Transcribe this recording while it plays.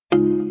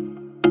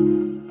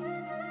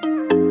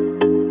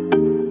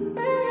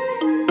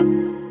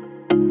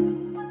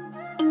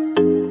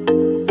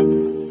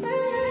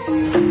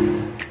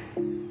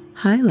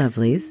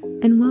lovelies,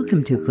 and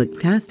welcome to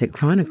Clicktastic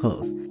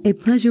Chronicles, a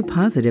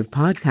pleasure-positive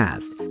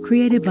podcast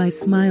created by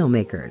Smile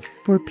Makers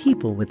for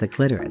people with a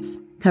clitoris.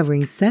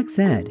 Covering sex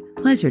ed,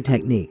 pleasure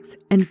techniques,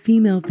 and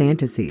female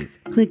fantasies,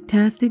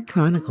 Clicktastic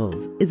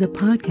Chronicles is a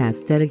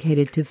podcast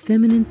dedicated to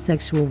feminine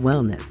sexual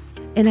wellness.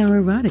 In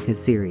our erotica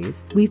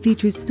series, we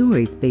feature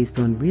stories based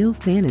on real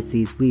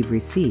fantasies we've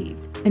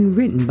received and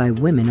written by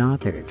women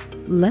authors.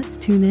 Let's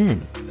tune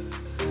in.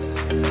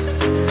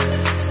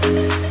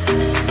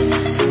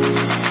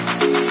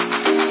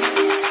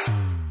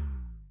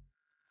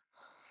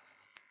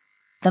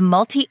 The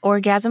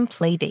multi-orgasm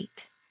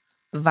playdate.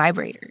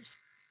 Vibrators.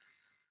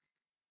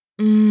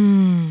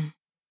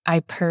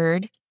 I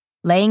purred,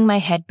 laying my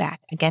head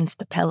back against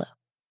the pillow.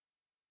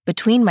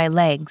 Between my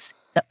legs,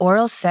 the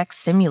oral sex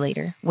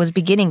simulator was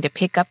beginning to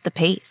pick up the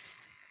pace,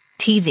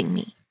 teasing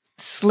me,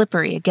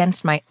 slippery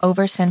against my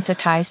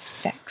oversensitized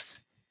sex.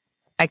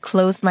 I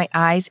closed my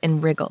eyes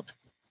and wriggled,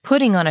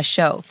 putting on a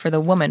show for the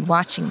woman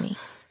watching me.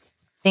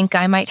 "Think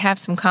I might have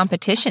some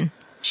competition,"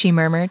 she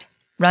murmured,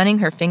 running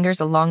her fingers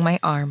along my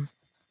arm.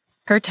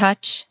 Her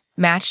touch,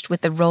 matched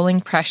with the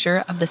rolling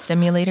pressure of the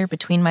simulator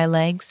between my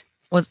legs,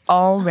 was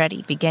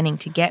already beginning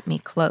to get me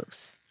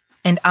close.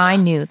 And I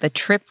knew the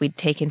trip we'd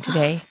taken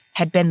today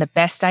had been the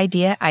best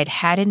idea I'd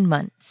had in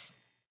months.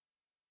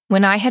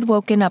 When I had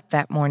woken up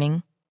that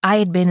morning, I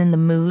had been in the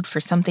mood for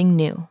something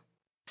new,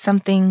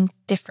 something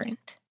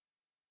different.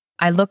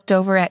 I looked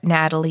over at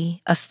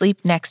Natalie,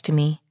 asleep next to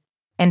me,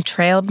 and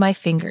trailed my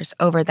fingers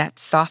over that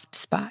soft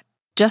spot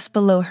just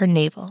below her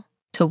navel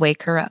to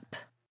wake her up.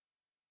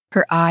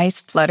 Her eyes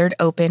fluttered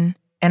open,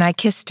 and I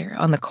kissed her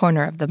on the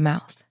corner of the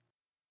mouth.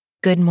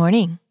 "Good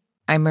morning,"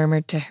 I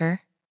murmured to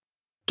her.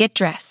 "Get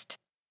dressed.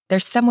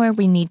 There's somewhere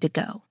we need to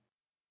go."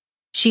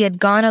 She had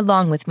gone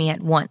along with me at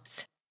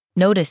once,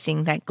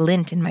 noticing that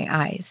glint in my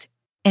eyes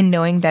and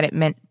knowing that it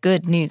meant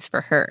good news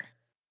for her.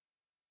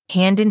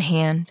 Hand in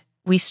hand,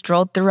 we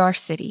strolled through our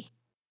city,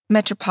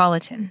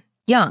 metropolitan,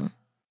 young,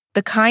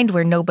 the kind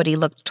where nobody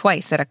looked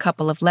twice at a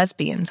couple of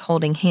lesbians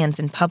holding hands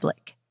in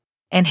public,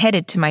 and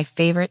headed to my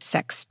favorite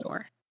sex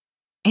store.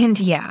 And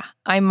yeah,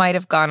 I might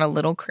have gone a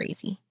little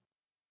crazy.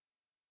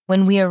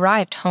 When we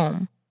arrived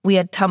home, we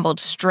had tumbled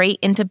straight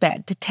into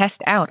bed to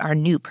test out our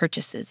new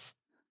purchases.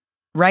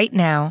 Right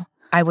now,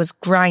 I was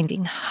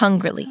grinding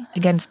hungrily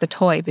against the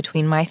toy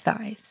between my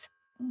thighs.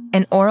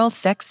 An oral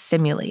sex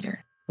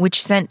simulator,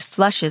 which sent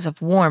flushes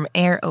of warm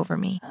air over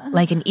me,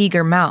 like an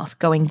eager mouth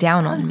going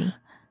down on me.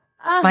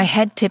 My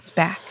head tipped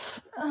back.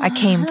 I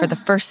came for the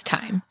first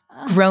time,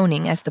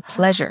 groaning as the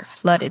pleasure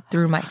flooded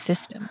through my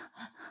system.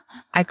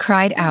 I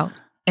cried out,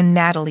 and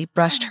Natalie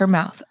brushed her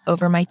mouth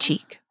over my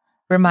cheek,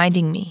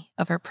 reminding me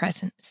of her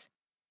presence.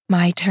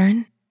 "My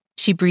turn?"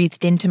 She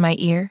breathed into my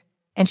ear,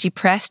 and she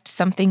pressed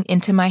something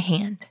into my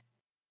hand.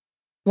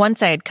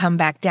 Once I had come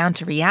back down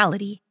to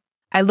reality,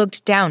 I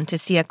looked down to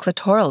see a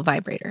clitoral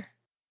vibrator,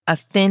 a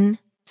thin,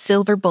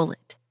 silver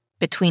bullet,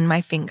 between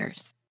my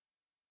fingers.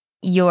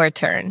 "Your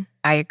turn,"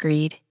 I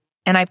agreed,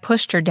 and I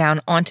pushed her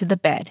down onto the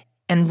bed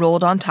and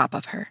rolled on top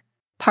of her,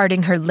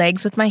 parting her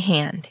legs with my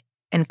hand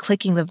and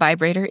clicking the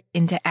vibrator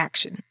into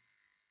action.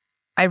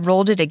 I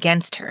rolled it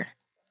against her,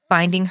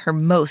 finding her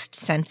most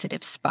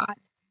sensitive spot,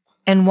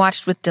 and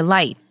watched with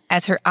delight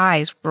as her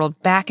eyes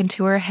rolled back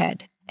into her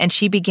head and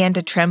she began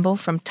to tremble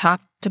from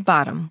top to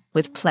bottom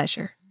with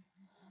pleasure.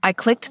 I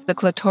clicked the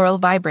clitoral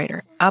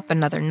vibrator up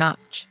another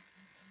notch.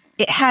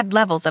 It had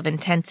levels of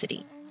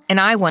intensity, and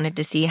I wanted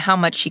to see how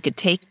much she could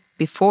take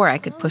before I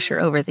could push her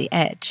over the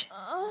edge.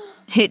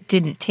 It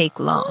didn't take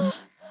long.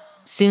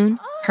 Soon,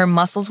 her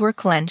muscles were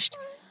clenched,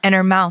 and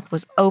her mouth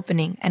was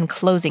opening and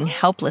closing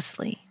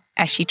helplessly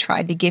as she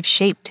tried to give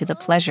shape to the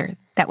pleasure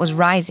that was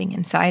rising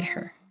inside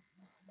her.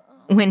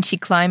 When she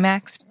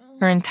climaxed,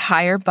 her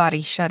entire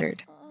body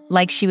shuddered,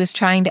 like she was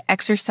trying to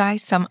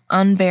exorcise some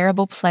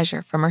unbearable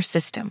pleasure from her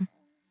system,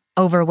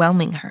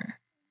 overwhelming her,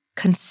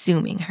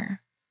 consuming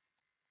her.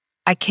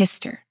 I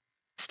kissed her,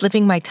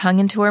 slipping my tongue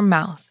into her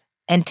mouth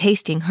and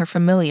tasting her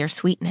familiar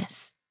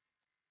sweetness.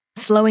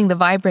 Slowing the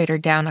vibrator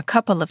down a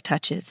couple of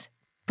touches,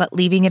 but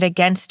leaving it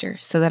against her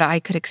so that I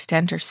could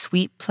extend her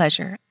sweet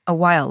pleasure a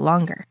while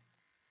longer.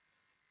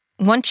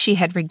 Once she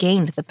had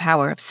regained the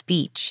power of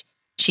speech,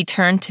 she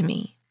turned to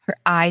me, her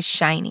eyes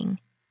shining,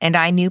 and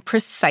I knew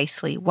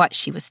precisely what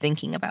she was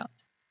thinking about.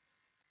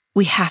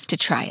 "We have to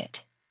try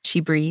it,"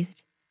 she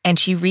breathed, and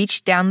she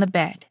reached down the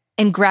bed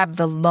and grabbed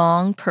the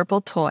long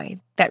purple toy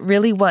that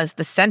really was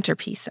the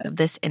centerpiece of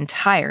this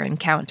entire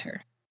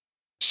encounter.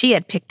 She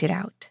had picked it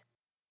out.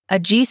 A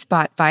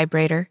G-spot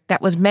vibrator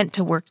that was meant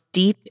to work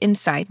deep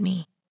inside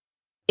me.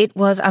 It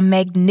was a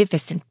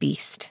magnificent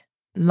beast,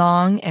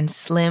 long and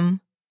slim,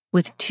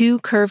 with 2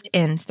 curved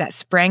ends that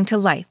sprang to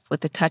life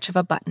with the touch of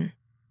a button.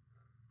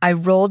 I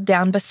rolled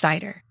down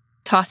beside her,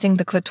 tossing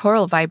the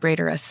clitoral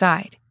vibrator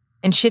aside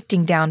and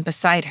shifting down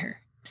beside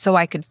her so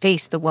I could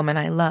face the woman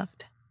I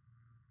loved.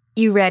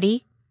 "You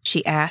ready?"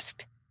 she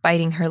asked,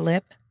 biting her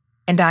lip,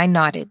 and I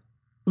nodded,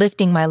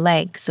 lifting my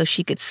leg so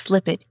she could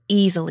slip it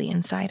easily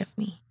inside of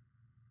me.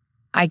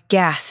 I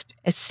gasped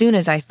as soon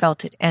as I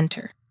felt it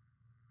enter.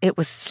 It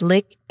was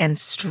slick and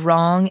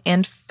strong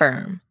and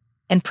firm,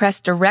 and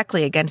pressed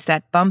directly against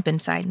that bump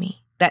inside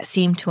me that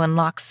seemed to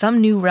unlock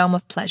some new realm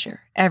of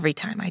pleasure every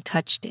time I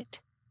touched it.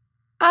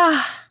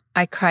 "Ah!"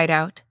 I cried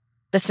out,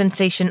 the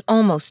sensation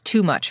almost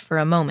too much for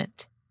a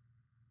moment.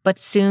 But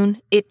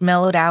soon it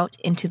mellowed out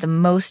into the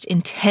most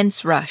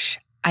intense rush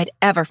I'd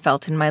ever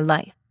felt in my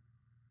life.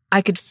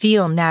 I could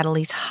feel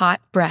Natalie's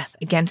hot breath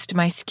against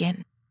my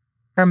skin,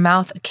 her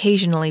mouth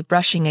occasionally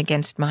brushing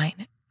against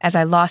mine as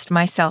I lost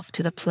myself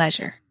to the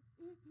pleasure.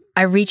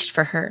 I reached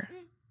for her,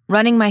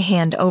 running my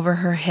hand over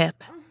her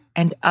hip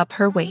and up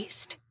her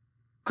waist,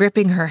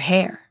 gripping her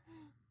hair,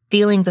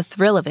 feeling the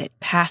thrill of it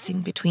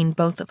passing between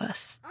both of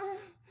us.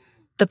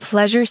 The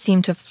pleasure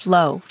seemed to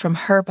flow from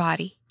her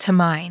body to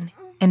mine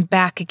and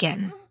back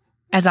again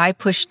as I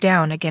pushed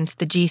down against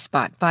the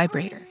G-spot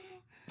vibrator,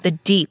 the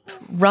deep,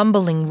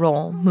 rumbling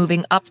roll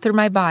moving up through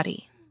my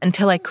body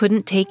until I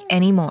couldn't take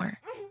any more.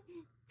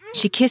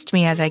 She kissed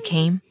me as I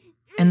came,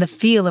 and the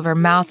feel of her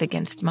mouth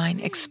against mine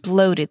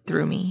exploded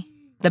through me,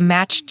 the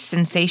matched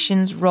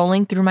sensations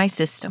rolling through my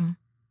system.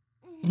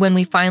 When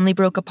we finally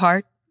broke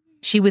apart,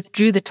 she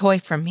withdrew the toy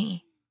from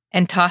me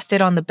and tossed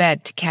it on the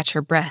bed to catch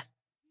her breath.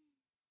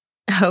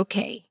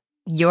 "Okay,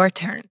 your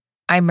turn,"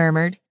 I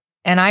murmured,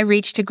 and I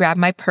reached to grab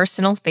my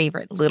personal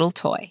favorite little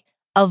toy,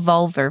 a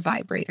vulvar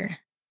vibrator.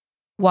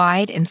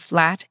 Wide and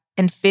flat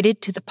and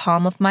fitted to the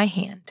palm of my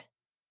hand.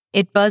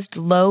 It buzzed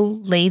low,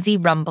 lazy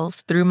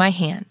rumbles through my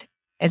hand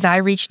as I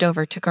reached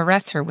over to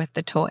caress her with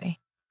the toy.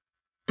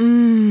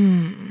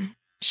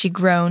 She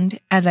groaned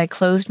as I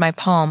closed my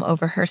palm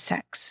over her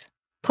sex,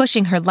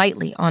 pushing her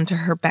lightly onto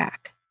her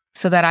back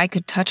so that I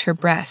could touch her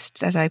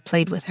breasts as I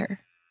played with her.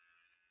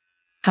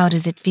 "How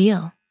does it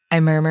feel?" I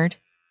murmured,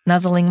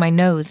 nuzzling my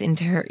nose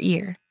into her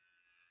ear.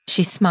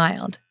 She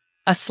smiled,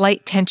 a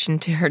slight tension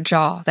to her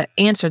jaw that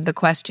answered the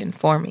question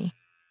for me.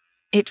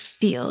 "It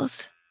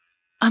feels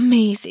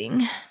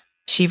amazing,"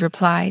 she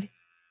replied.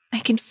 "I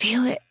can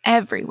feel it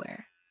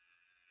everywhere."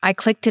 I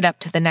clicked it up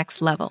to the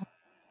next level,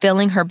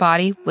 filling her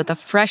body with a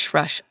fresh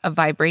rush of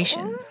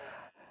vibrations.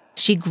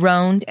 She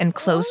groaned and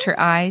closed her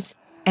eyes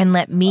and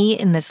let me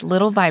in this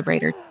little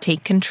vibrator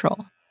take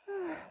control.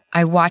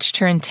 I watched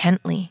her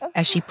intently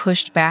as she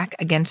pushed back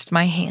against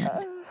my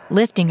hand,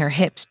 lifting her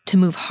hips to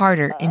move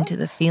harder into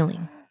the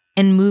feeling,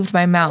 and moved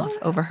my mouth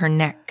over her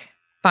neck,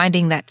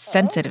 finding that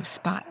sensitive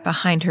spot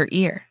behind her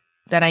ear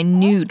that I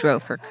knew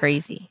drove her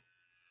crazy.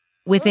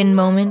 Within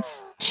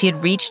moments, she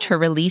had reached her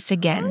release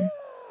again,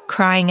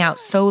 crying out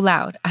so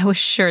loud I was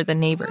sure the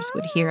neighbors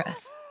would hear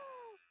us.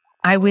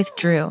 I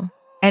withdrew,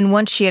 and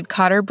once she had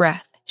caught her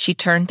breath, she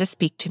turned to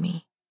speak to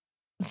me.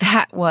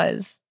 "That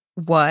was,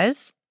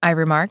 I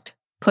remarked,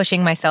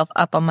 pushing myself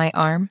up on my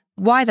arm.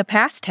 "Why the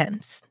past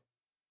tense?"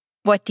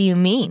 "What do you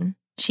mean?"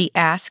 she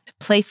asked,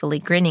 playfully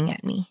grinning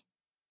at me.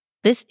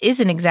 "This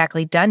isn't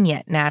exactly done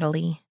yet,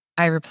 Natalie,"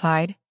 I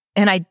replied,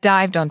 and I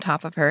dived on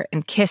top of her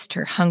and kissed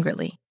her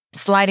hungrily,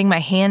 sliding my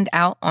hand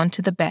out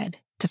onto the bed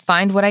to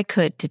find what I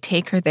could to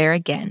take her there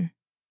again.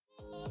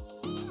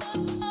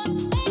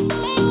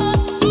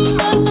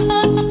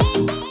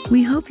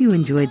 We hope you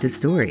enjoyed the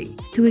story.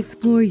 To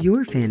explore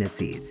your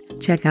fantasies,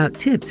 check out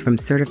tips from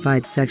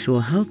certified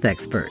sexual health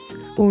experts,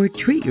 or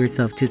treat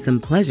yourself to some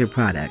pleasure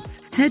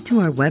products. Head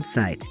to our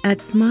website at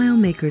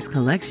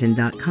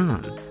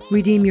SmileMakersCollection.com.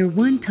 Redeem your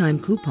one-time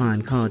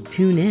coupon called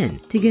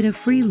TuneIn to get a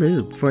free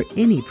lube for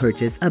any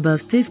purchase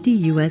above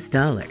 $50 US.